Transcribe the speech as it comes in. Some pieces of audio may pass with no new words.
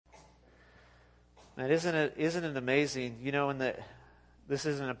And isn't it amazing? This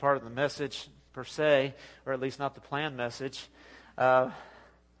isn't a part of the message per se, or at least not the planned message. In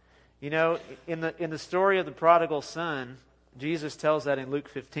the story of the prodigal son, Jesus tells that in Luke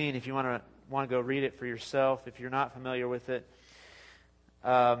 15. If you want to go read it for yourself, if you're not familiar with it.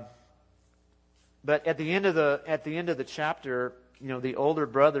 But at the end of the chapter, the older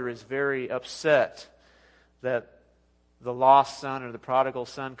brother is very upset that the lost son or the prodigal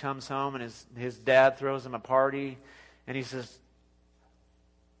son comes home and his dad throws him a party, and he says,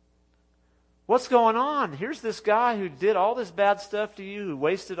 "What's going on? Here's this guy who did all this bad stuff to you, who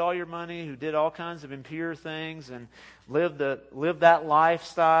wasted all your money, who did all kinds of impure things and lived that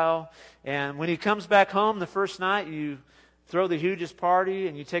lifestyle. And when he comes back home the first night, you throw the hugest party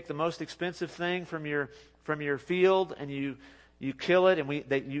and you take the most expensive thing from your field and you kill it and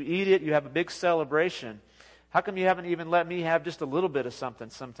you eat it. You have a big celebration. How come you haven't even let me have just a little bit of something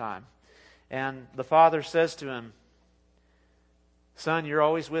sometime?" And the father says to him, "Son, you're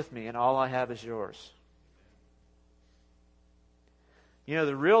always with me, and all I have is yours."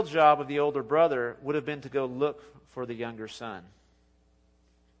 The real job of the older brother would have been to go look for the younger son.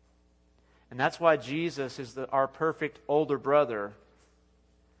 And that's why Jesus is our perfect older brother,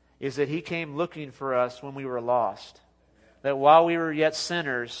 is that He came looking for us when we were lost. That while we were yet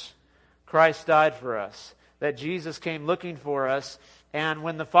sinners, Christ died for us. That Jesus came looking for us, and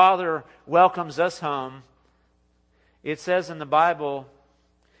when the Father welcomes us home, it says in the Bible,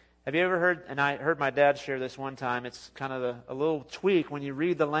 have you ever heard, and I heard my dad share this one time, it's kind of a little tweak. When you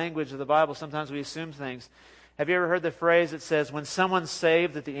read the language of the Bible, sometimes we assume things. Have you ever heard the phrase that says, when someone's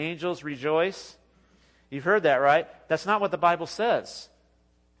saved, that the angels rejoice? You've heard that, right? That's not what the Bible says.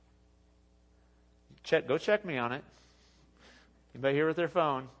 Go check me on it. Anybody here with their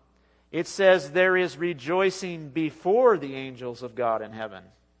phone? It says there is rejoicing before the angels of God in heaven.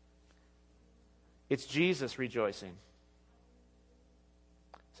 It's Jesus rejoicing.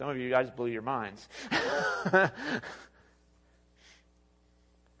 Some of you guys blew your minds.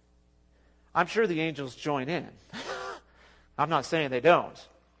 I'm sure the angels join in. I'm not saying they don't.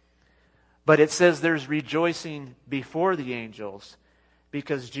 But it says there's rejoicing before the angels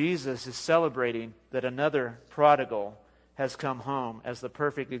because Jesus is celebrating that another prodigal has come home as the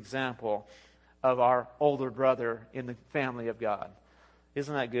perfect example of our older brother in the family of God.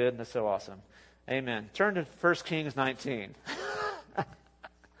 Isn't that good? That's so awesome. Amen. Turn to 1 Kings 19.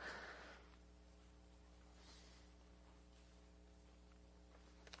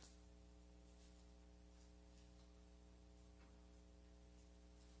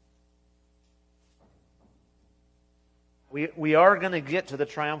 We are going to get to the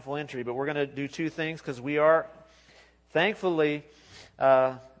triumphal entry, but we're going to do two things because we are, thankfully,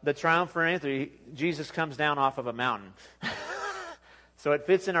 the triumphal entry, Jesus comes down off of a mountain. So it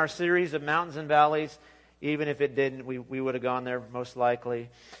fits in our series of mountains and valleys. Even if it didn't, we would have gone there most likely.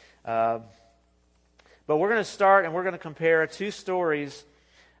 But we're going to start and we're going to compare two stories,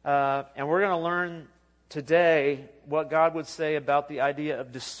 and we're going to learn today what God would say about the idea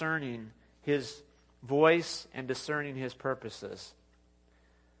of discerning His voice and discerning His purposes.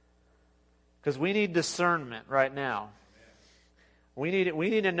 Because we need discernment right now. We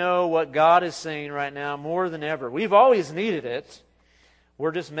need to know what God is saying right now more than ever. We've always needed it.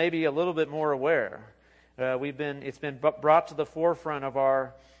 We're just maybe a little bit more aware. It's been brought to the forefront of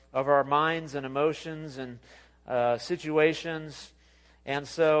our minds and emotions and situations. And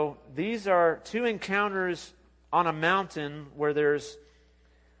so these are two encounters on a mountain where there's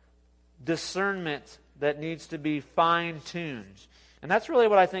discernment that needs to be fine-tuned. And that's really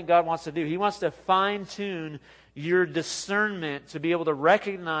what I think God wants to do. He wants to fine-tune your discernment to be able to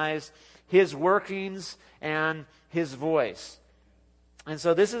recognize His workings and His voice. And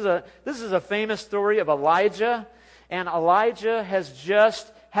so this is a famous story of Elijah, and Elijah has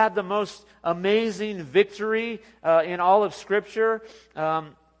just had the most amazing victory in all of Scripture.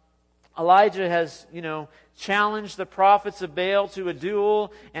 Elijah has, challenged the prophets of Baal to a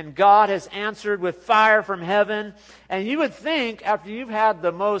duel, and God has answered with fire from heaven. And you would think, after you've had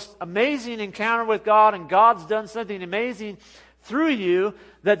the most amazing encounter with God, and God's done something amazing through you,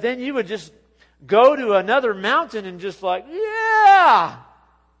 that then you would just go to another mountain and just yeah!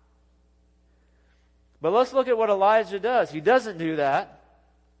 But let's look at what Elijah does. He doesn't do that.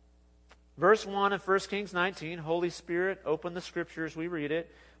 Verse 1 of 1 Kings 19, Holy Spirit, open the Scriptures, we read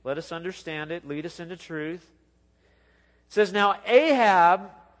it. Let us understand it. Lead us into truth. It says, now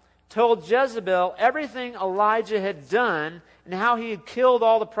Ahab told Jezebel everything Elijah had done and how he had killed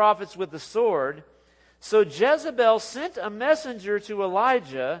all the prophets with the sword. So Jezebel sent a messenger to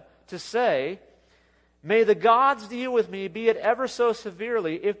Elijah to say, May the gods deal with me, be it ever so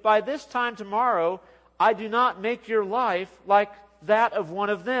severely, if by this time tomorrow I do not make your life like that of one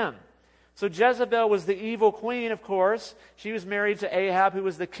of them." So Jezebel was the evil queen, of course. She was married to Ahab, who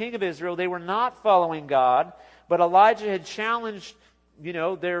was the king of Israel. They were not following God, but Elijah had challenged,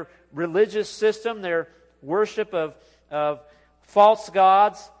 their religious system, their worship of false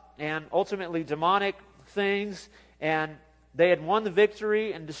gods, and ultimately demonic things. And they had won the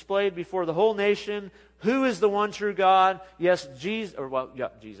victory and displayed before the whole nation who is the one true God. Yes,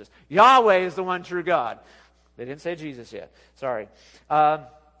 Jesus. Yahweh is the one true God. They didn't say Jesus yet. Sorry.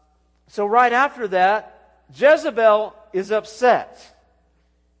 So right after that, Jezebel is upset.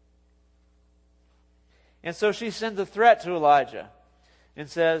 And so she sends a threat to Elijah and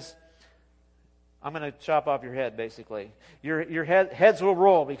says, "I'm going to chop off your head," basically. Your heads will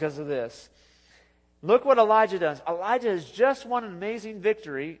roll because of this. Look what Elijah does. Elijah has just won an amazing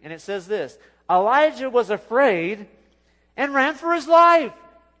victory, and it says this: Elijah was afraid and ran for his life.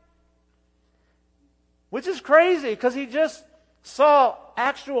 Which is crazy, because he just saw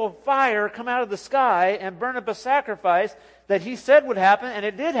actual fire come out of the sky and burn up a sacrifice that he said would happen, and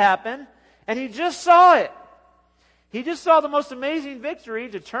it did happen, and he just saw it. He just saw the most amazing victory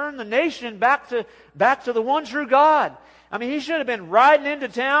to turn the nation back to the one true God. I mean, he should have been riding into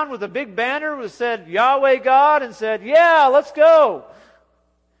town with a big banner that said Yahweh God and said, "Yeah, let's go."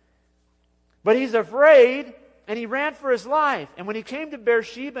 But he's afraid, and he ran for his life. And when he came to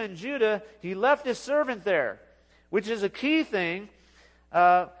Beersheba in Judah, he left his servant there, which is a key thing.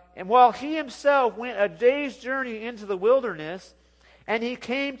 And while he himself went a day's journey into the wilderness, and he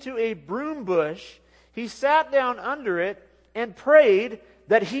came to a broom bush, he sat down under it and prayed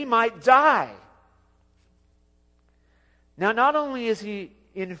that he might die. Now, not only is he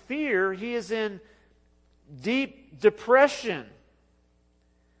in fear, he is in deep depression.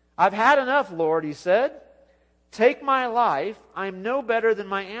 "I've had enough, Lord," he said. "Take my life. I am no better than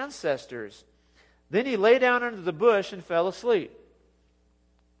my ancestors." Then he lay down under the bush and fell asleep.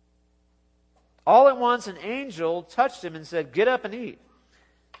 All at once an angel touched him and said, "Get up and eat."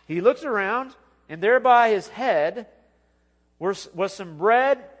 He looked around, and there by his head was some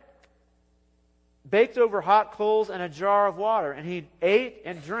bread baked over hot coals and a jar of water. And he ate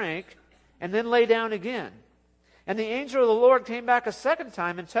and drank and then lay down again. And the angel of the Lord came back a second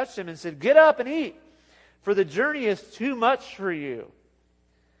time and touched him and said, "Get up and eat, for the journey is too much for you."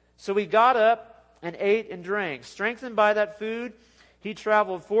 So he got up and ate and drank. Strengthened by that food, he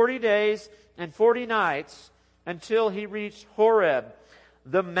traveled 40 days and 40 nights until he reached Horeb,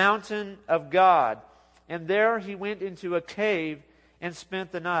 the mountain of God. And there he went into a cave and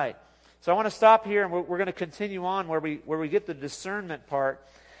spent the night. So I want to stop here, and we're going to continue on where we get the discernment part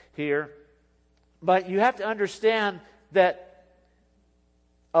here. But you have to understand that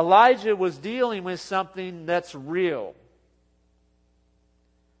Elijah was dealing with something that's real.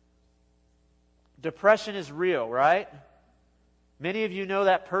 Depression is real, right? Many of you know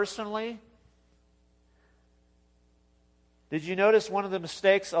that personally. Did you notice one of the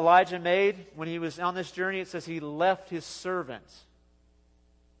mistakes Elijah made when he was on this journey? It says he left his servants.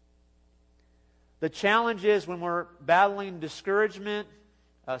 The challenge is when we're battling discouragement,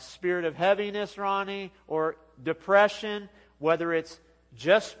 a spirit of heaviness, Ronnie, or depression, whether it's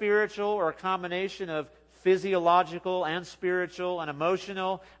just spiritual or a combination of physiological and spiritual and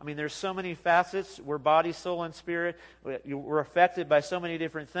emotional. I mean, there's so many facets. We're body, soul, and spirit. We're affected by so many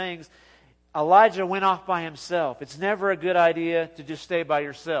different things. Elijah went off by himself. It's never a good idea to just stay by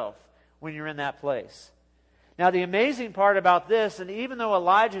yourself when you're in that place. Now, the amazing part about this, and even though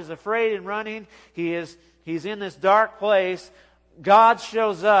Elijah is afraid and running, he's in this dark place, God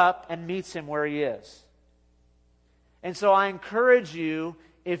shows up and meets him where he is. And so I encourage you,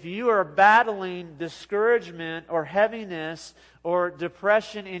 if you are battling discouragement or heaviness or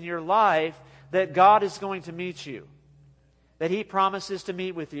depression in your life, that God is going to meet you. That He promises to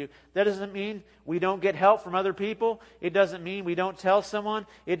meet with you. That doesn't mean we don't get help from other people. It doesn't mean we don't tell someone.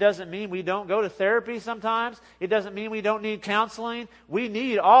 It doesn't mean we don't go to therapy sometimes. It doesn't mean we don't need counseling. We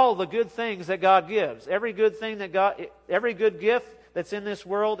need all the good things that God gives. Every good gift that's in this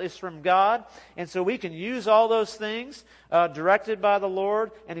world is from God. And so we can use all those things directed by the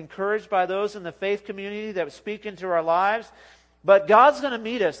Lord and encouraged by those in the faith community that speak into our lives. But God's going to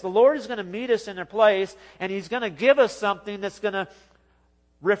meet us. The Lord is going to meet us in a place, and He's going to give us something that's going to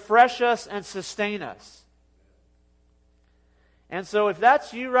refresh us and sustain us. And so if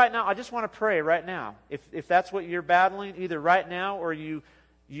that's you right now, I just want to pray right now. If that's what you're battling, either right now or you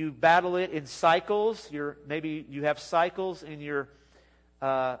battle it in cycles, maybe you have cycles in your,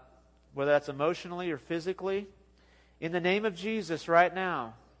 whether that's emotionally or physically. In the name of Jesus right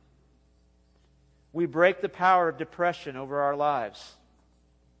now, we break the power of depression over our lives.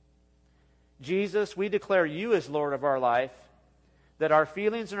 Jesus, we declare you as Lord of our life, that our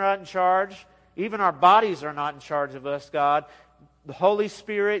feelings are not in charge, even our bodies are not in charge of us, God. The Holy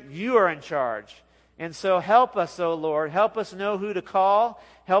Spirit, you are in charge. And so help us, O Lord. Help us know who to call.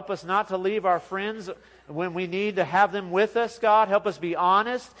 Help us not to leave our friends when we need to have them with us, God. Help us be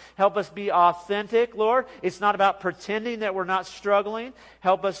honest. Help us be authentic, Lord. It's not about pretending that we're not struggling.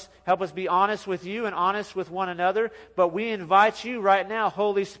 Help us be honest with you and honest with one another. But we invite you right now,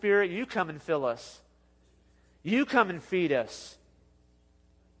 Holy Spirit, you come and fill us. You come and feed us.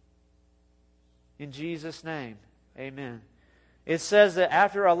 In Jesus' name, amen. It says that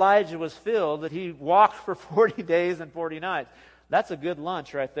after Elijah was filled, that he walked for 40 days and 40 nights. That's a good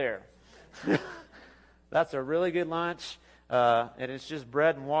lunch right there. That's a really good lunch, and it's just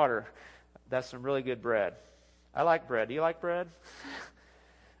bread and water. That's some really good bread. I like bread. Do you like bread?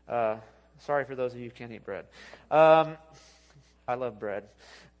 Sorry for those of you who can't eat bread. I love bread.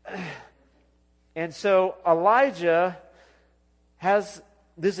 And so Elijah has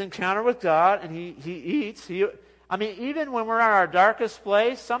this encounter with God, and he eats. Even when we're in our darkest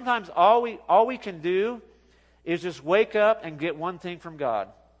place, sometimes all we can do is just wake up and get one thing from God.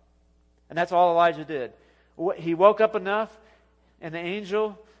 And that's all Elijah did. He woke up enough, and the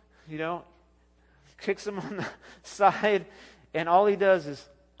angel, kicks him on the side, and all he does is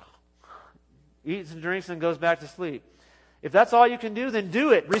eats and drinks and goes back to sleep. If that's all you can do, then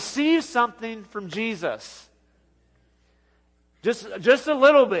do it. Receive something from Jesus. Just a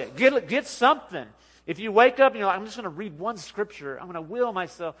little bit. Get something. If you wake up and you're like, I'm just going to read one scripture. I'm going to will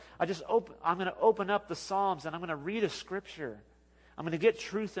myself. I'm going to open up the Psalms and I'm going to read a scripture. I'm going to get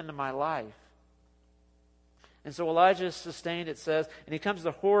truth into my life. And so Elijah is sustained, it says, and he comes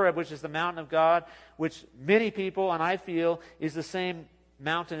to Horeb, which is the mountain of God, which many people, and I feel, is the same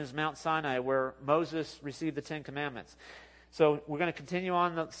mountain as Mount Sinai, where Moses received the Ten Commandments. So we're going to continue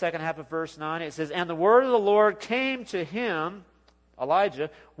on the second half of verse 9. It says, and the word of the Lord came to him, Elijah.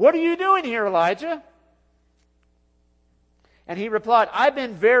 What are you doing here, Elijah? And he replied, I've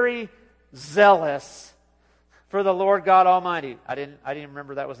been very zealous for the Lord God Almighty. I didn't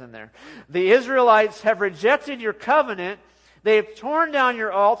remember that was in there. The Israelites have rejected your covenant. They've torn down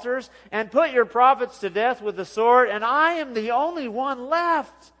your altars and put your prophets to death with the sword, and I am the only one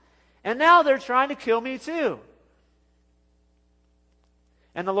left. And now they're trying to kill me too.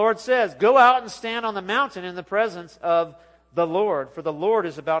 And the Lord says, go out and stand on the mountain in the presence of the Lord, for the Lord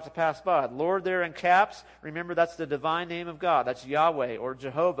is about to pass by. Lord there in caps, remember that's the divine name of God. That's Yahweh or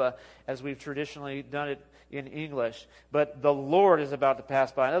Jehovah, as we've traditionally done it in English. But the Lord is about to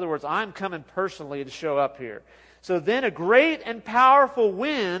pass by. In other words, I'm coming personally to show up here. So then a great and powerful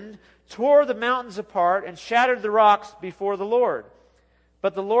wind tore the mountains apart and shattered the rocks before the Lord.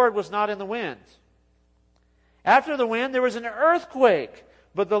 But the Lord was not in the wind. After the wind, there was an earthquake.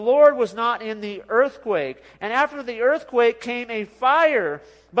 But the Lord was not in the earthquake. And after the earthquake came a fire.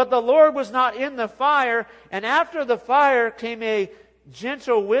 But the Lord was not in the fire. And after the fire came a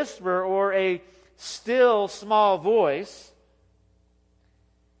gentle whisper or a still small voice.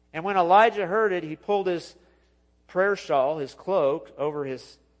 And when Elijah heard it, he pulled his prayer shawl, his cloak, over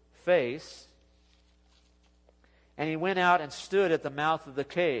his face. And he went out and stood at the mouth of the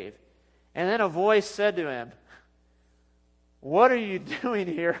cave. And then a voice said to him, what are you doing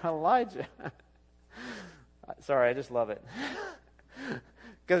here, Elijah? Sorry, I just love it.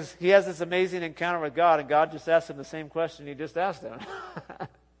 Because he has this amazing encounter with God, and God just asked him the same question he just asked him.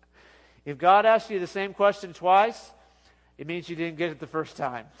 If God asks you the same question twice, it means you didn't get it the first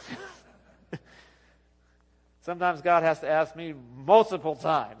time. Sometimes God has to ask me multiple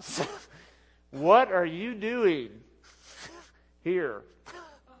times. What are you doing here?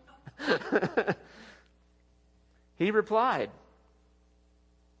 He replied,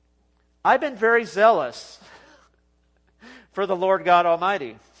 I've been very zealous for the Lord God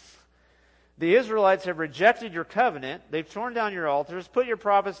Almighty. The Israelites have rejected your covenant. They've torn down your altars, put your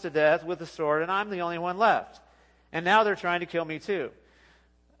prophets to death with the sword, and I'm the only one left. And now they're trying to kill me too.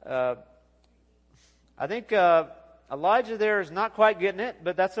 I think Elijah there is not quite getting it,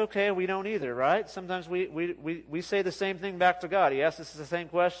 but that's okay. We don't either, right? Sometimes we say the same thing back to God. He asks us the same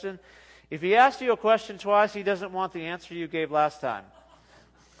question. If he asks you a question twice, he doesn't want the answer you gave last time.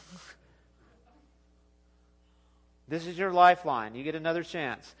 This is your lifeline. You get another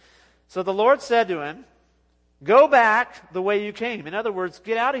chance. So the Lord said to him, go back the way you came. In other words,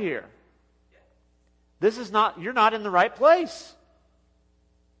 get out of here. You're not in the right place.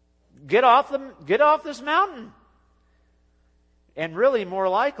 Get off this mountain. And really, more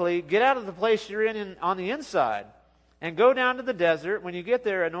likely, get out of the place you're in on the inside. and go down to the desert. When you get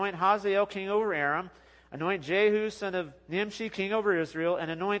there, anoint Hazael king over Aram, anoint Jehu son of Nimshi king over Israel,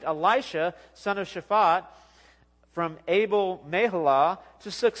 and anoint Elisha son of Shaphat from Abel Meholah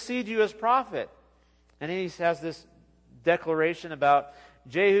to succeed you as prophet. And then he has this declaration about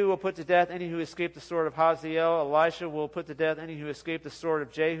Jehu will put to death any who escape the sword of Hazael. Elisha will put to death any who escape the sword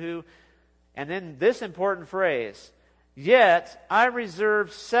of Jehu. And then this important phrase, yet I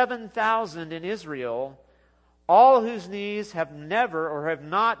reserve 7,000 in Israel, all whose knees have never or have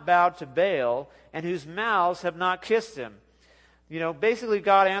not bowed to Baal, and whose mouths have not kissed him. Basically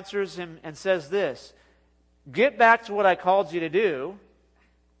God answers him and says this, get back to what I called you to do.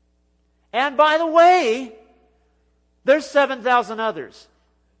 And by the way, there's 7,000 others,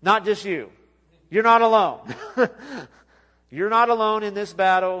 not just you. You're not alone. You're not alone in this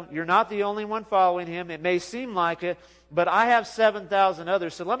battle. You're not the only one following him. It may seem like it, but I have 7,000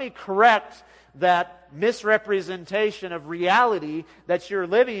 others. So let me correct that misrepresentation of reality that you're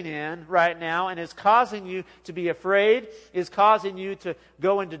living in right now and is causing you to be afraid, is causing you to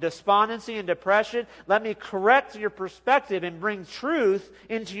go into despondency and depression. Let me correct your perspective and bring truth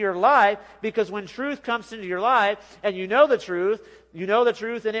into your life, because when truth comes into your life and you know the truth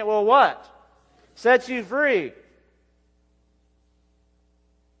and it will what? Set you free.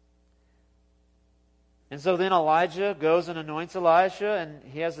 And so then Elijah goes and anoints Elisha, and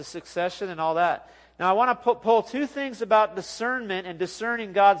he has a succession and all that. Now I want to pull two things about discernment and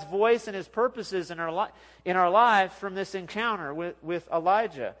discerning God's voice and His purposes in our life from this encounter with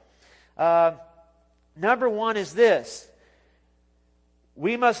Elijah. Number one is this.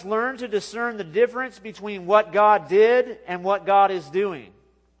 We must learn to discern the difference between what God did and what God is doing.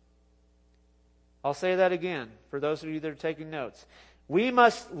 I'll say that again for those of you that are taking notes. We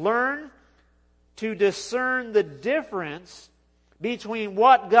must learn to discern the difference between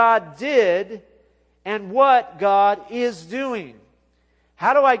what God did and what God is doing.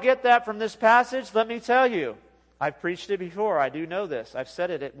 How do I get that from this passage? Let me tell you. I've preached it before. I do know this. I've said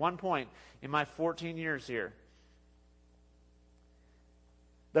it at one point in my 14 years here.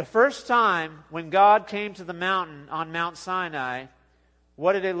 The first time when God came to the mountain on Mount Sinai,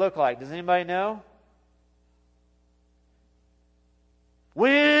 what did it look like? Does anybody know?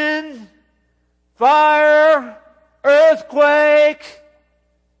 Wind, fire, earthquake.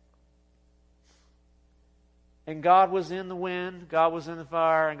 And God was in the wind, God was in the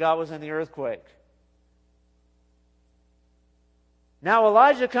fire, and God was in the earthquake. Now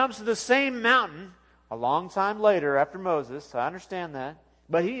Elijah comes to the same mountain a long time later after Moses. I understand that.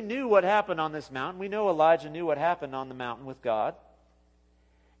 But he knew what happened on this mountain. We know Elijah knew what happened on the mountain with God.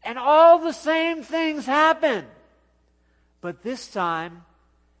 And all the same things happen. But this time,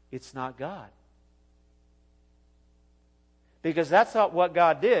 it's not God. Because that's not what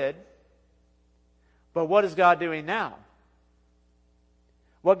God did. But what is God doing now?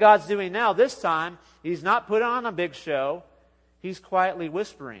 What God's doing now, this time, He's not put on a big show. He's quietly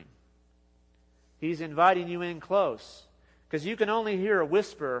whispering. He's inviting you in close. Because you can only hear a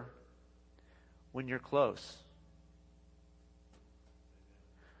whisper when you're close.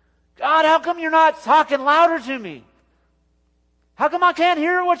 God, how come you're not talking louder to me? How come I can't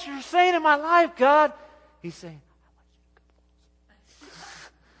hear what you're saying in my life, God? He's saying,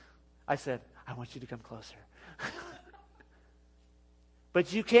 I said, I want you to come closer.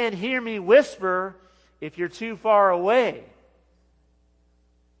 But you can't hear me whisper if you're too far away.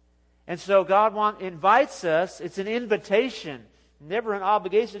 And so God invites us. It's an invitation, never an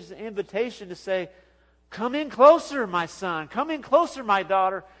obligation. It's an invitation to say, come in closer, my son. Come in closer, my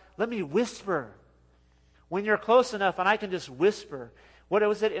daughter. Let me whisper. When you're close enough and I can just whisper. What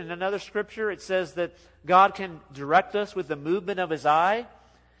was it in another scripture? It says that God can direct us with the movement of His eye.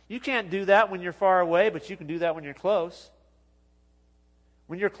 You can't do that when you're far away, but you can do that when you're close.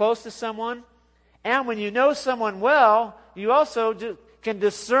 When you're close to someone, and when you know someone well, you also can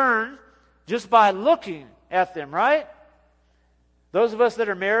discern just by looking at them, right? Those of us that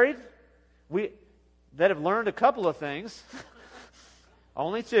are married, that have learned a couple of things,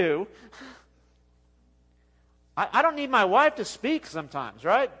 only two. I don't need my wife to speak sometimes,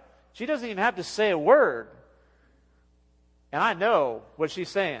 right? She doesn't even have to say a word. And I know what she's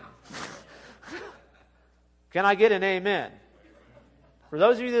saying. Can I get an amen? For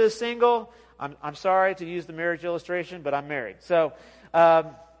those of you that are single, I'm sorry to use the marriage illustration, but I'm married. So,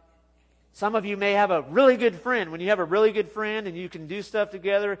 some of you may have a really good friend. When you have a really good friend and you can do stuff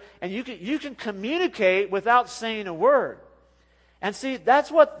together, and you can communicate without saying a word. And see,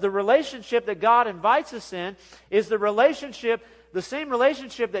 that's what the relationship that God invites us in is the relationship the same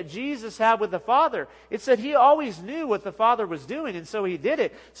relationship that Jesus had with the Father. It said he always knew what the Father was doing, and so he did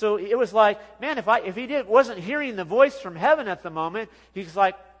it. So it was like, man, if he wasn't hearing the voice from heaven at the moment, he's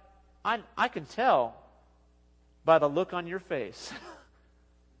like, I can tell by the look on your face.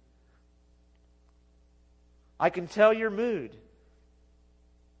 I can tell your mood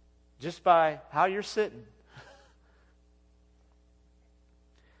just by how you're sitting.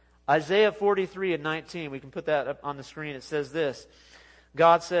 Isaiah 43:19, we can put that up on the screen. It says this.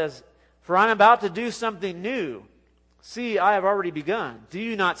 God says, "For I'm about to do something new. See, I have already begun. Do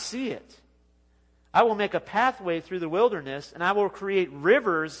you not see it? I will make a pathway through the wilderness, and I will create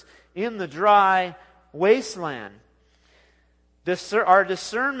rivers in the dry wasteland." Our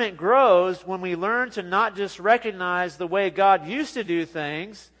discernment grows when we learn to not just recognize the way God used to do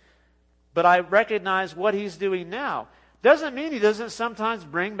things, but I recognize what He's doing now. Doesn't mean He doesn't sometimes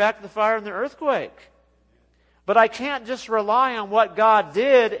bring back the fire and the earthquake. But I can't just rely on what God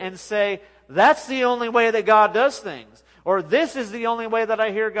did and say, that's the only way that God does things. Or this is the only way that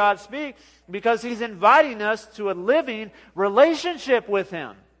I hear God speak, because He's inviting us to a living relationship with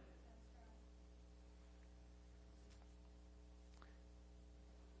Him.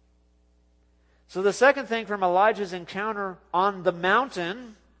 So the second thing from Elijah's encounter on the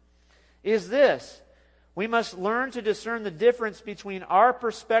mountain is this. We must learn to discern the difference between our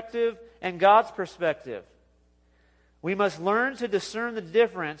perspective and God's perspective. We must learn to discern the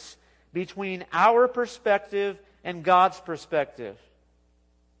difference between our perspective and God's perspective.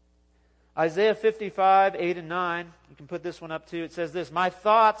 Isaiah 55:8-9, you can put this one up too. It says this, "My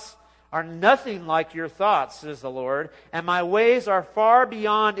thoughts are nothing like your thoughts, says the Lord, and my ways are far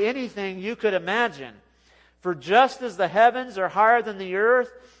beyond anything you could imagine. For just as the heavens are higher than the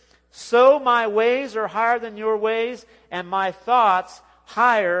earth, so my ways are higher than your ways, and my thoughts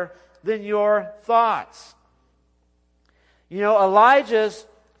higher than your thoughts." You know, Elijah's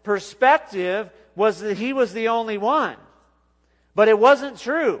perspective was that he was the only one. But it wasn't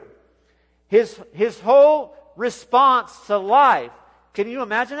true. His whole response to life, can you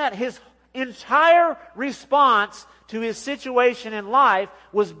imagine that? His entire response to his situation in life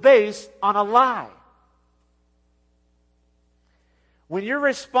was based on a lie. When your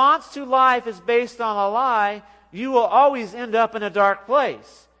response to life is based on a lie, you will always end up in a dark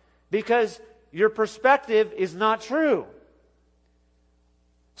place because your perspective is not true.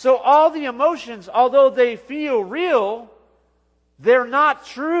 So all the emotions, although they feel real, they're not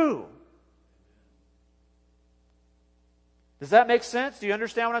true. Does that make sense? Do you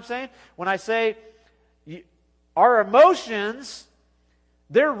understand what I'm saying? When I say our emotions,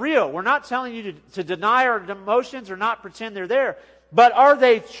 they're real. We're not telling you to deny our emotions or not pretend they're there. But are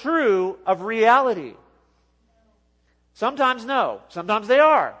they true of reality? Sometimes no. Sometimes they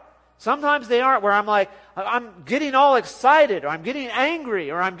are. Sometimes they aren't, where I'm getting all excited, or I'm getting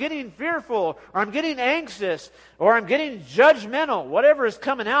angry, or I'm getting fearful, or I'm getting anxious, or I'm getting judgmental. Whatever is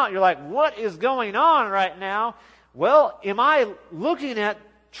coming out, you're like, what is going on right now? Well, am I looking at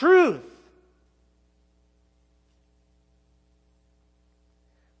truth?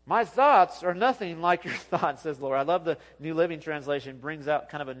 My thoughts are nothing like your thoughts, says the Lord. I love the New Living Translation, brings out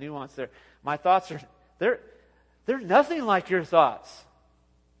kind of a nuance there. My thoughts are, they're nothing like your thoughts.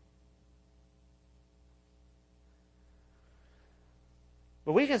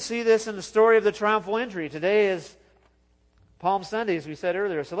 But we can see this in the story of the triumphal entry. Today is Palm Sunday, as we said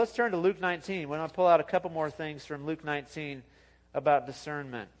earlier. So let's turn to Luke 19. We're going to pull out a couple more things from Luke 19 about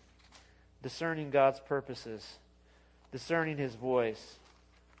discernment. Discerning God's purposes. Discerning His voice.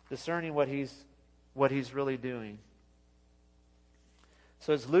 Discerning what He's really doing.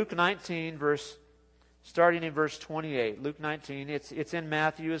 So it's Luke 19, starting in verse 28. Luke 19. It's in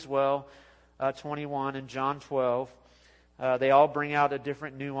Matthew as well, 21, and John 12. They all bring out a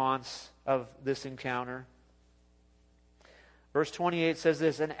different nuance of this encounter. Verse 28 says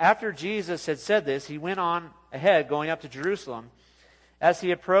this, "And after Jesus had said this, He went on ahead, going up to Jerusalem. As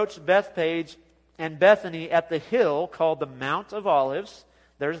He approached Bethphage and Bethany at the hill called the Mount of Olives,"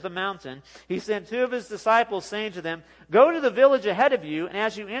 there's the mountain, "He sent two of His disciples, saying to them, 'Go to the village ahead of you, and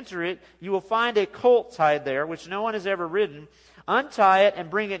as you enter it, you will find a colt tied there, which no one has ever ridden. Untie it and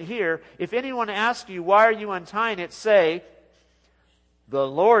bring it here. If anyone asks you, why are you untying it, say, the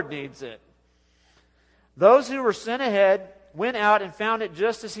Lord needs it.' Those who were sent ahead went out and found it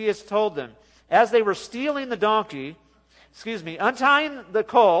just as He has told them. As they were untying the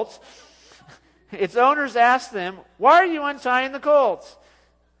colt, its owners asked them, 'Why are you untying the colt?'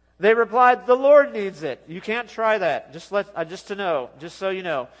 They replied, 'The Lord needs it.'" You can't try that. Just so you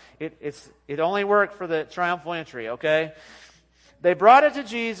know. It only worked for the triumphal entry, okay? They brought it to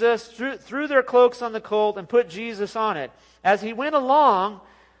Jesus, threw their cloaks on the colt, and put Jesus on it. As he went along,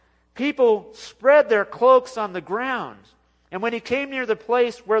 people spread their cloaks on the ground. And when he came near the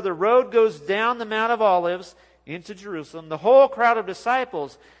place where the road goes down the Mount of Olives into Jerusalem, the whole crowd of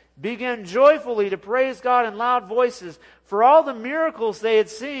disciples began joyfully to praise God in loud voices for all the miracles they had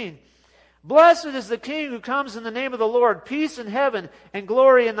seen. Blessed is the King who comes in the name of the Lord, peace in heaven and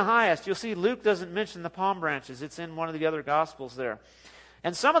glory in the highest. You'll see Luke doesn't mention the palm branches. It's in one of the other Gospels there.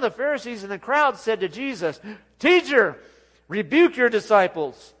 And some of the Pharisees in the crowd said to Jesus, Teacher, rebuke your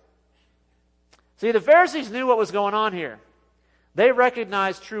disciples. See, the Pharisees knew what was going on here. They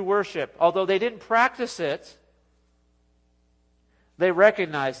recognized true worship. Although they didn't practice it, they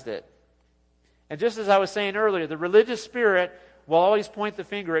recognized it. And just as I was saying earlier, the religious spirit will always point the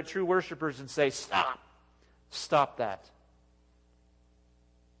finger at true worshipers and say, Stop. Stop that.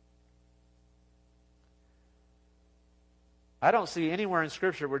 I don't see anywhere in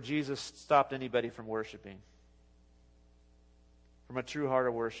Scripture where Jesus stopped anybody from worshiping, from a true heart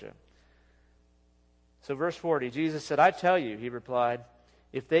of worship. So verse 40, Jesus said, I tell you, he replied,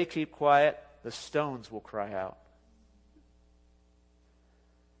 if they keep quiet, the stones will cry out.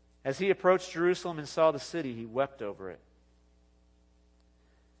 As he approached Jerusalem and saw the city, he wept over it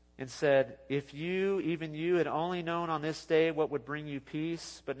and said, if you, even you, had only known on this day what would bring you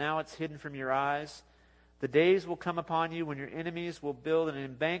peace, but now it's hidden from your eyes. The days will come upon you when your enemies will build an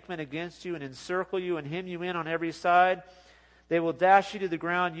embankment against you and encircle you and hem you in on every side. They will dash you to the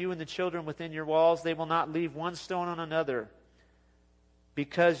ground, you and the children within your walls. They will not leave one stone on another,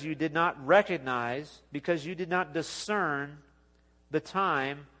 because you did not recognize, because you did not discern the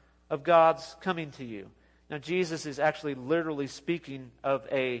time of God's coming to you. Now, Jesus is actually literally speaking of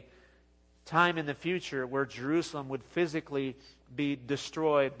a time in the future where Jerusalem would physically be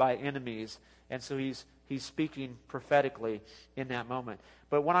destroyed by enemies. And so he's speaking prophetically in that moment.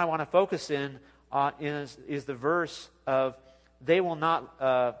 But what I want to focus in on is the verse of, they will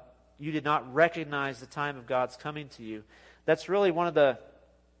not, you did not recognize the time of God's coming to you. That's really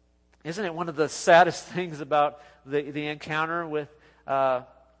isn't it one of the saddest things about the encounter with the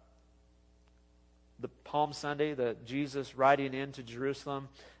Palm Sunday, the Jesus riding into Jerusalem,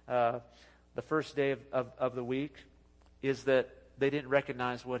 the first day of the week, is that they didn't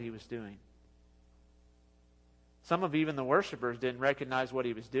recognize what he was doing. Some of even the worshipers didn't recognize what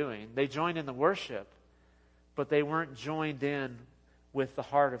he was doing. They joined in the worship, but they weren't joined in with the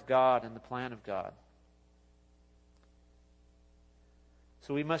heart of God and the plan of God.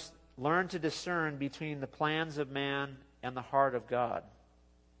 So we must learn to discern between the plans of man and the heart of God.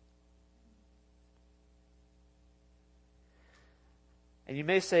 And you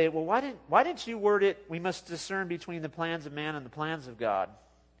may say, well, why didn't you word it, we must discern between the plans of man and the plans of God?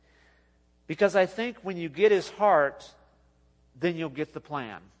 Because I think when you get his heart, then you'll get the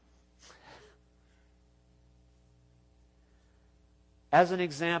plan. As an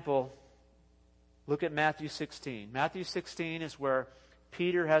example, look at Matthew 16. Matthew 16 is where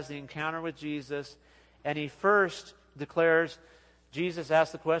Peter has the encounter with Jesus, and he first declares, Jesus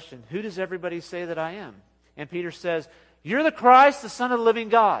asked the question, who does everybody say that I am? And Peter says, you're the Christ, the Son of the living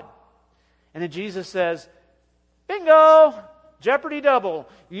God. And then Jesus says, bingo! Jeopardy double.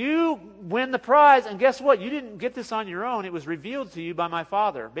 You win the prize, and guess what? You didn't get this on your own. It was revealed to you by my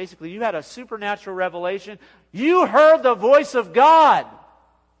Father. Basically, you had a supernatural revelation. You heard the voice of God.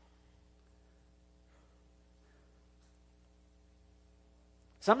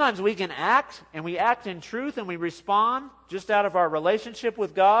 Sometimes we can act, and we act in truth, and we respond just out of our relationship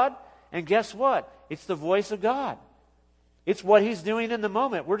with God. And guess what? It's the voice of God. It's what He's doing in the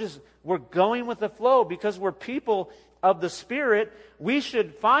moment. We're going with the flow because we're people of the Spirit. We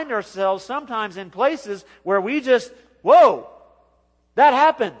should find ourselves sometimes in places where we just, whoa, that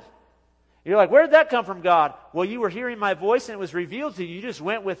happened. You're like, where did that come from, God? Well, you were hearing my voice and it was revealed to you. You just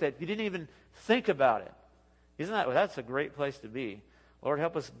went with it. You didn't even think about it. That's a great place to be. Lord,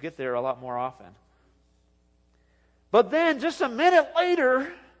 help us get there a lot more often. But then, just a minute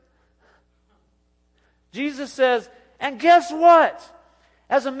later, Jesus says, and guess what?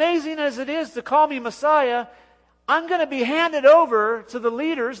 As amazing as it is to call me Messiah, I'm going to be handed over to the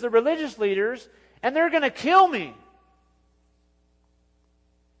leaders, the religious leaders, and they're going to kill me.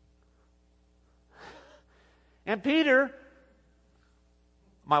 And Peter,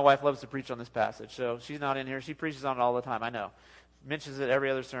 my wife loves to preach on this passage, so she's not in here. She preaches on it all the time, I know. Mentions it every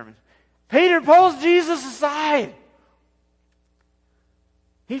other sermon. Peter pulls Jesus aside.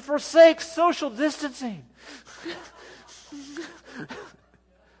 He forsakes social distancing.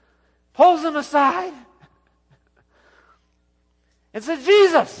 Pulls him aside. And says,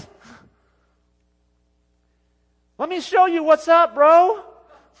 Jesus, Let me show you what's up, bro.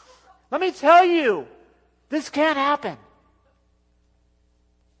 Let me tell you, this can't happen.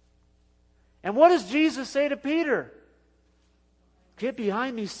 And what does Jesus say to Peter? Get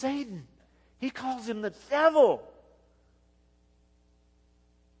behind me, Satan. He calls him the devil.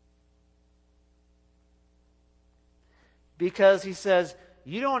 Because he says,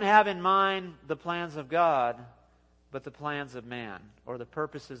 you don't have in mind the plans of God, but the plans of man. Or the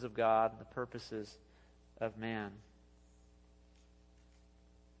purposes of God, the purposes of man.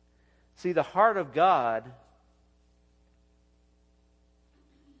 See, the heart of God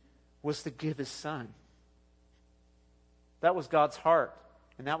was to give His Son. That was God's heart.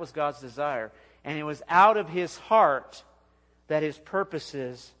 And that was God's desire. And it was out of His heart that His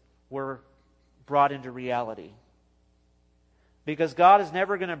purposes were brought into reality. Because God is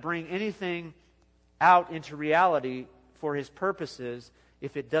never going to bring anything out into reality for His purposes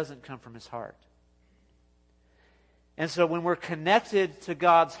if it doesn't come from His heart. And so when we're connected to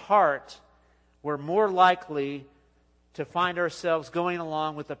God's heart, we're more likely to find ourselves going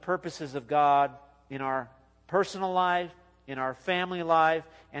along with the purposes of God in our personal life, in our family life,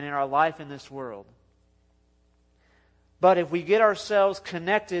 and in our life in this world. But if we get ourselves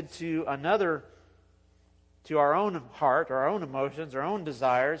connected to our own heart, our own emotions, our own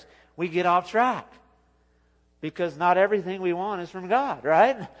desires, we get off track. Because not everything we want is from God,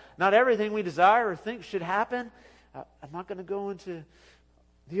 right? Not everything we desire or think should happen. I'm not going to go into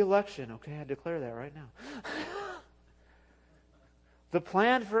the election. Okay, I declare that right now.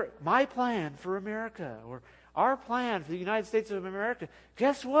 My plan for America, or our plan for the United States of America.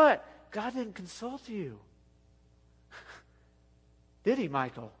 Guess what? God didn't consult you. Did He,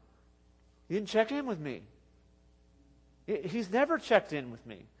 Michael? He didn't check in with me. He's never checked in with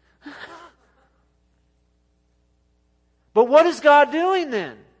me. But what is God doing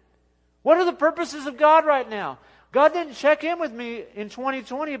then? What are the purposes of God right now? God didn't check in with me in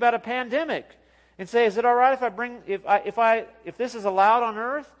 2020 about a pandemic and say, is it all right if this is allowed on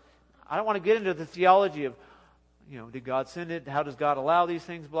earth? I don't want to get into the theology of, did God send it? How does God allow these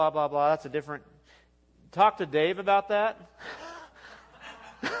things? Blah, blah, blah. That's a different... Talk to Dave about that.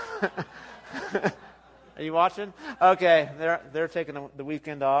 Are you watching? Okay, they're taking the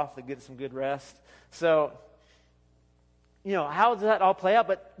weekend off to get some good rest. So, how does that all play out?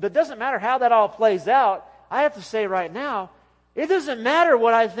 But it doesn't matter how that all plays out. I have to say right now, it doesn't matter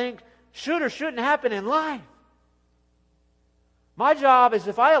what I think should or shouldn't happen in life. My job is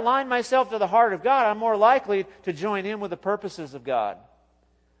if I align myself to the heart of God, I'm more likely to join in with the purposes of God.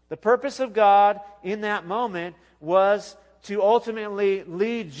 The purpose of God in that moment was to ultimately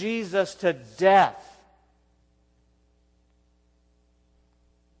lead Jesus to death.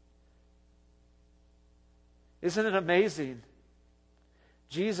 Isn't it amazing?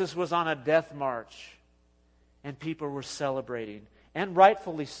 Jesus was on a death march, and people were celebrating, and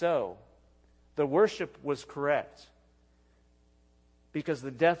rightfully so. The worship was correct, because the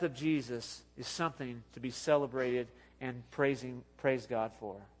death of Jesus is something to be celebrated and praise God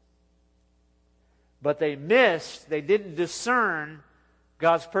for. But they didn't discern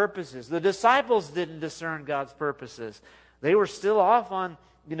God's purposes. The disciples didn't discern God's purposes. They were still off on,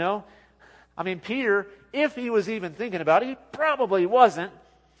 Peter, if he was even thinking about it, he probably wasn't.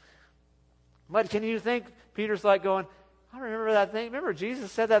 But can you think Peter's like going, I remember that thing. Remember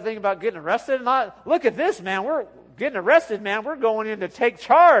Jesus said that thing about getting arrested? Look at this, man. We're getting arrested, man. We're going in to take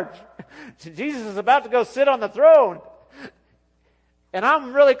charge. Jesus is about to go sit on the throne. And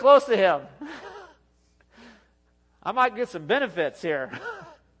I'm really close to Him. I might get some benefits here.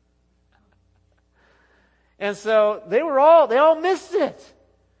 And so they all missed it.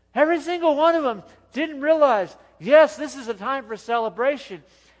 Every single one of them didn't realize, yes, this is a time for celebration,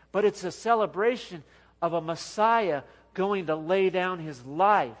 but it's a celebration of a Messiah going to lay down His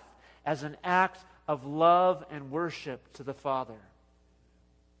life as an act of love and worship to the Father.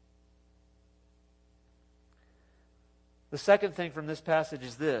 The second thing from this passage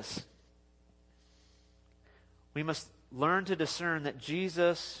is this. We must learn to discern that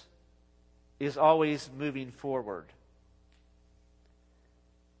Jesus is always moving forward.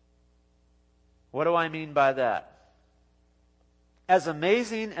 What do I mean by that? As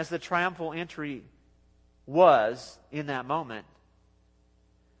amazing as the triumphal entry was in that moment,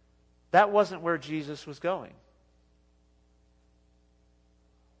 that wasn't where Jesus was going.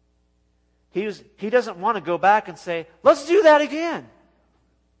 He doesn't want to go back and say, let's do that again.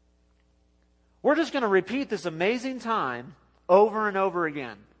 We're just going to repeat this amazing time over and over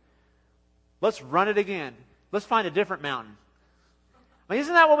again. Let's run it again. Let's find a different mountain.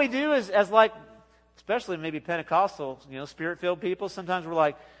 Isn't that what we do as especially maybe Pentecostal, Spirit-filled people? Sometimes we're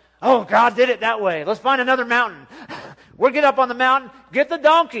like, Oh, God did it that way. Let's find another mountain. We'll get up on the mountain, get the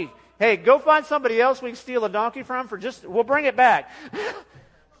donkey. Hey, go find somebody else we can steal a donkey from we'll bring it back.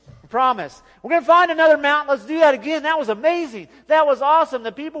 Promise. We're going to find another mountain. Let's do that again. That was amazing. That was awesome.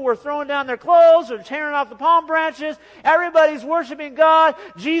 The people were throwing down their clothes or tearing off the palm branches. Everybody's worshiping God.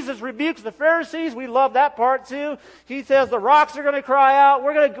 Jesus rebukes the Pharisees. We love that part too. He says the rocks are going to cry out.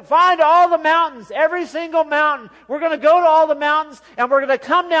 We're going to find all the mountains, every single mountain. We're going to go to all the mountains and we're going to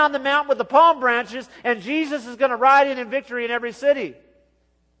come down the mountain with the palm branches, and Jesus is going to ride in victory in every city.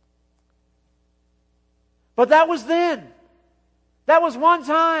 But that was then. That was one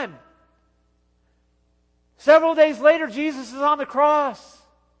time. Several days later, Jesus is on the cross.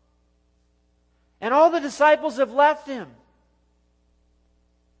 And all the disciples have left him.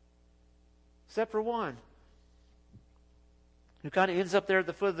 Except for one, who kind of ends up there at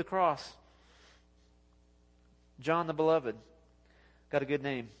the foot of the cross. John the Beloved. Got a good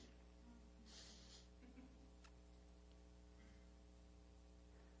name.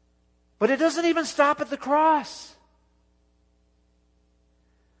 But it doesn't even stop at the cross.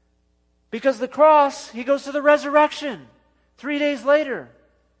 Because the cross, he goes to the resurrection 3 days later.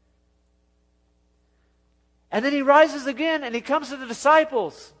 And then he rises again and he comes to the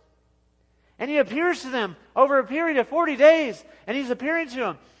disciples. And he appears to them over a period of 40 days. And he's appearing to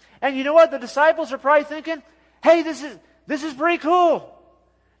them. And you know what? The disciples are probably thinking, hey, this is pretty cool.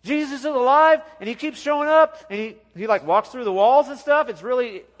 Jesus is alive, and he keeps showing up, and he like walks through the walls and stuff. It's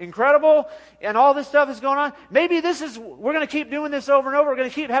really incredible, and all this stuff is going on. Maybe we're going to keep doing this over and over. We're going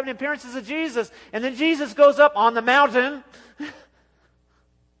to keep having appearances of Jesus. And then Jesus goes up on the mountain,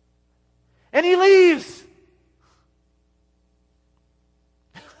 and he leaves.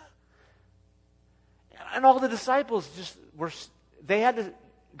 And all the disciples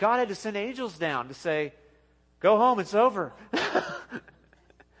God had to send angels down to say, go home, it's over.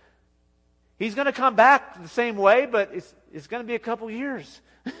 He's going to come back the same way, but it's going to be a couple years.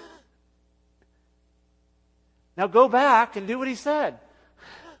 Now go back and do what he said.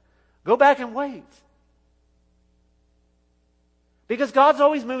 Go back and wait. Because God's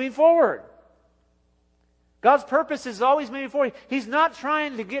always moving forward. God's purpose is always moving forward. He's not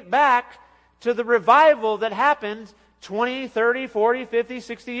trying to get back to the revival that happened 20, 30, 40, 50,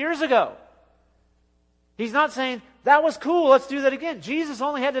 60 years ago. He's not saying, that was cool, let's do that again. Jesus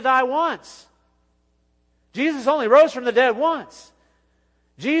only had to die once. Jesus only rose from the dead once.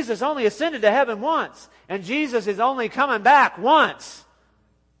 Jesus only ascended to heaven once. And Jesus is only coming back once.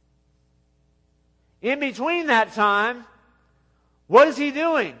 In between that time, what is he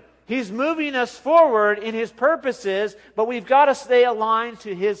doing? He's moving us forward in his purposes, but we've got to stay aligned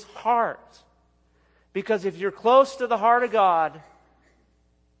to his heart. Because if you're close to the heart of God,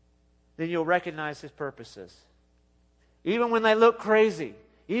 then you'll recognize his purposes. Even when they look crazy.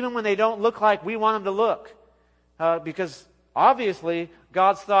 Even when they don't look like we want them to look. Because obviously,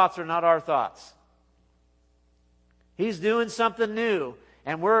 God's thoughts are not our thoughts. He's doing something new.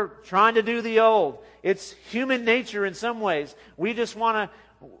 And we're trying to do the old. It's human nature in some ways. We're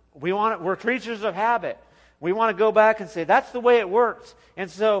creatures of habit. We want to go back and say, that's the way it worked. And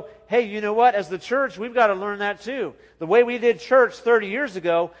so, hey, you know what? As the church, we've got to learn that too. The way we did church 30 years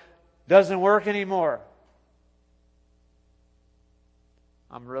ago doesn't work anymore.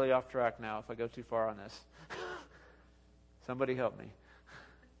 I'm really off track now if I go too far on this. Somebody help me.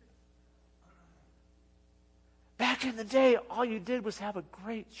 Back in the day, all you did was have a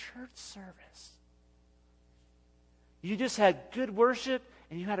great church service. You just had good worship,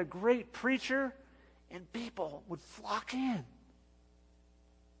 and you had a great preacher, and people would flock in.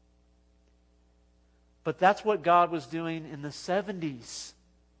 But that's what God was doing in the 70s.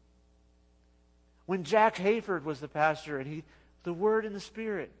 When Jack Hayford was the pastor, and the Word and the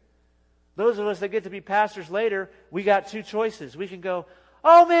Spirit. Those of us that get to be pastors later, we got two choices. We can go,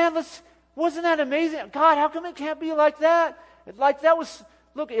 oh man, wasn't that amazing? God, how come it can't be like that?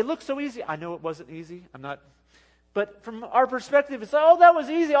 Look, it looks so easy. I know it wasn't easy. But from our perspective, it's like, oh, that was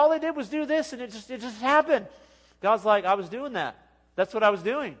easy. All they did was do this, and it just happened. God's like, I was doing that. That's what I was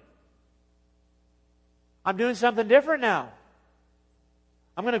doing. I'm doing something different now.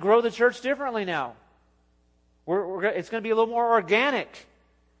 I'm going to grow the church differently now. It's going to be a little more organic.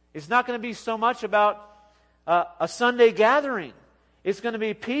 It's not going to be so much about a Sunday gathering. It's going to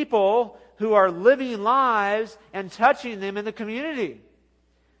be people who are living lives and touching them in the community.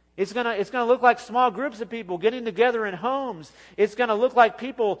 It's going to look like small groups of people getting together in homes. It's going to look like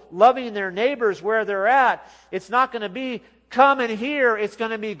people loving their neighbors where they're at. It's not going to be come and hear. It's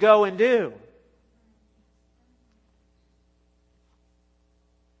going to be go and do.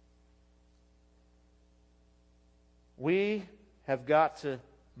 We have got to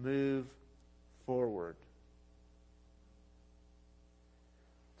move forward.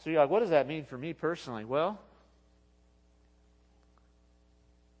 So you're like, what does that mean for me personally? Well,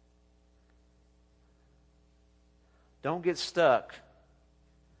 don't get stuck.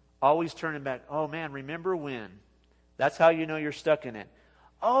 Always turning back. Oh man, remember when? That's how you know you're stuck in it.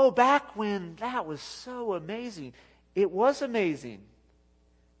 Oh, back when that was so amazing. It was amazing.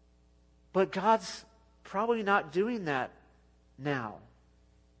 But God's probably not doing that now.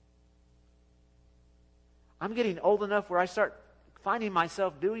 I'm getting old enough where I start finding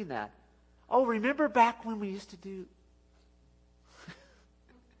myself doing that. Oh, remember back when we used to do...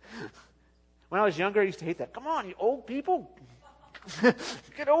 When I was younger, I used to hate that. Come on, you old people.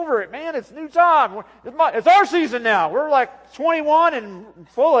 Get over it, man. It's new time. It's our season now. We're like 21 and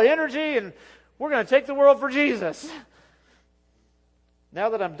full of energy, and we're going to take the world for Jesus. Now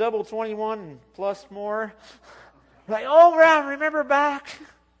that I'm double 21 and plus more, like, oh, man, remember back?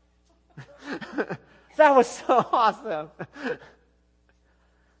 That was so awesome.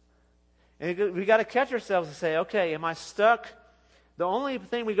 And we got to catch ourselves and say, okay, am I stuck? The only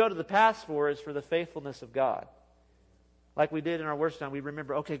thing we go to the past for is for the faithfulness of God. Like we did in our worship time, we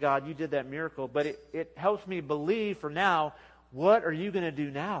remember, okay, God, you did that miracle, but it helps me believe for now, what are you going to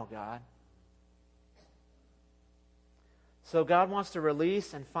do now, God? So God wants to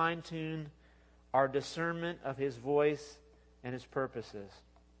release and fine-tune our discernment of His voice and His purposes.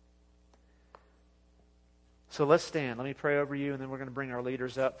 So let's stand. Let me pray over you, and then we're going to bring our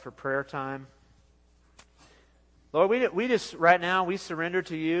leaders up for prayer time. Lord, we just right now, we surrender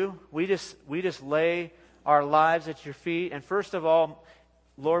to you. We just lay our lives at your feet. And first of all,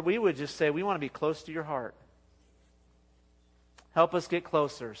 Lord, we would just say we want to be close to your heart. Help us get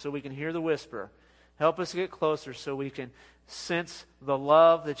closer so we can hear the whisper. Help us get closer so we can sense the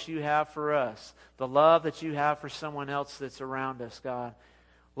love that you have for us, the love that you have for someone else that's around us, God.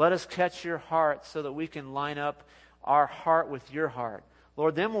 Let us catch your heart so that we can line up our heart with your heart.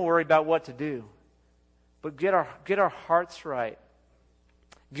 Lord, then we'll worry about what to do. But get our hearts right.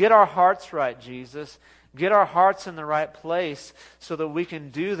 Get our hearts right, Jesus. Get our hearts in the right place so that we can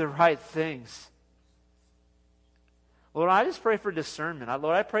do the right things. Lord, I just pray for discernment.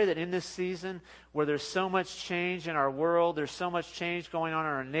 Lord, I pray that in this season where there's so much change in our world, there's so much change going on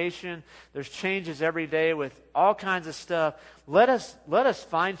in our nation, there's changes every day with all kinds of stuff, let us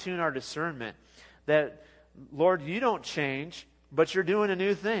fine-tune our discernment that, Lord, you don't change, but you're doing a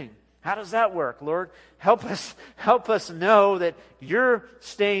new thing. How does that work, Lord? Help us know that you're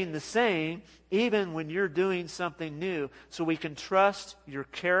staying the same even when you're doing something new, so we can trust your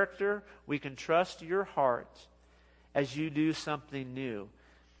character, we can trust your heart as you do something new.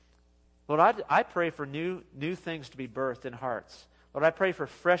 Lord, I pray for new things to be birthed in hearts. Lord, I pray for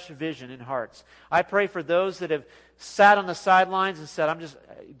fresh vision in hearts. I pray for those that have sat on the sidelines and said,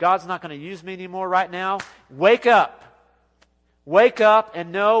 God's not going to use me anymore right now. Wake up. Wake up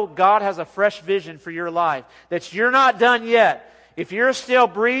and know God has a fresh vision for your life. That you're not done yet. If you're still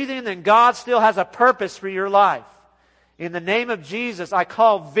breathing, then God still has a purpose for your life. In the name of Jesus, I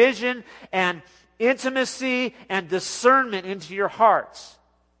call vision and intimacy and discernment into your hearts.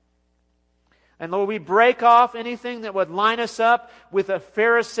 And Lord, we break off anything that would line us up with a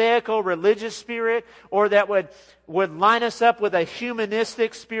Pharisaical religious spirit, or that would line us up with a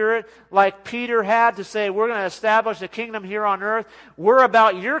humanistic spirit like Peter had to say, we're going to establish a kingdom here on earth. We're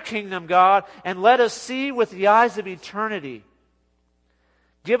about your kingdom, God, and let us see with the eyes of eternity.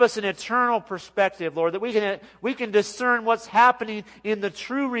 Give us an eternal perspective, Lord, that we can discern what's happening in the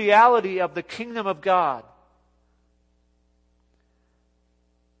true reality of the kingdom of God.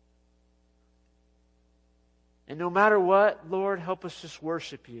 And no matter what, Lord, help us just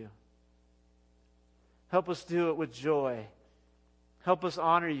worship you. Help us do it with joy. Help us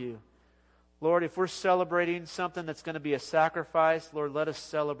honor you. Lord, if we're celebrating something that's going to be a sacrifice, Lord, let us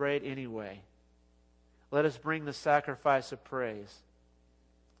celebrate anyway. Let us bring the sacrifice of praise.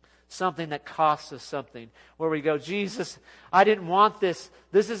 Something that costs us something. Where we go, Jesus, I didn't want this.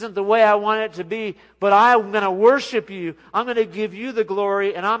 This isn't the way I want it to be. But I'm going to worship you. I'm going to give you the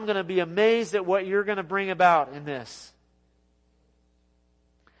glory. And I'm going to be amazed at what you're going to bring about in this.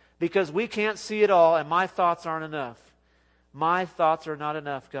 Because we can't see it all. And my thoughts aren't enough. My thoughts are not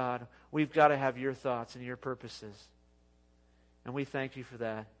enough, God. We've got to have your thoughts and your purposes. And we thank you for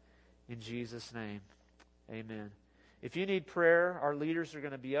that. In Jesus' name. Amen. If you need prayer, our leaders are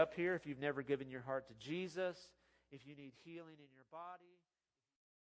going to be up here. If you've never given your heart to Jesus, if you need healing in your body.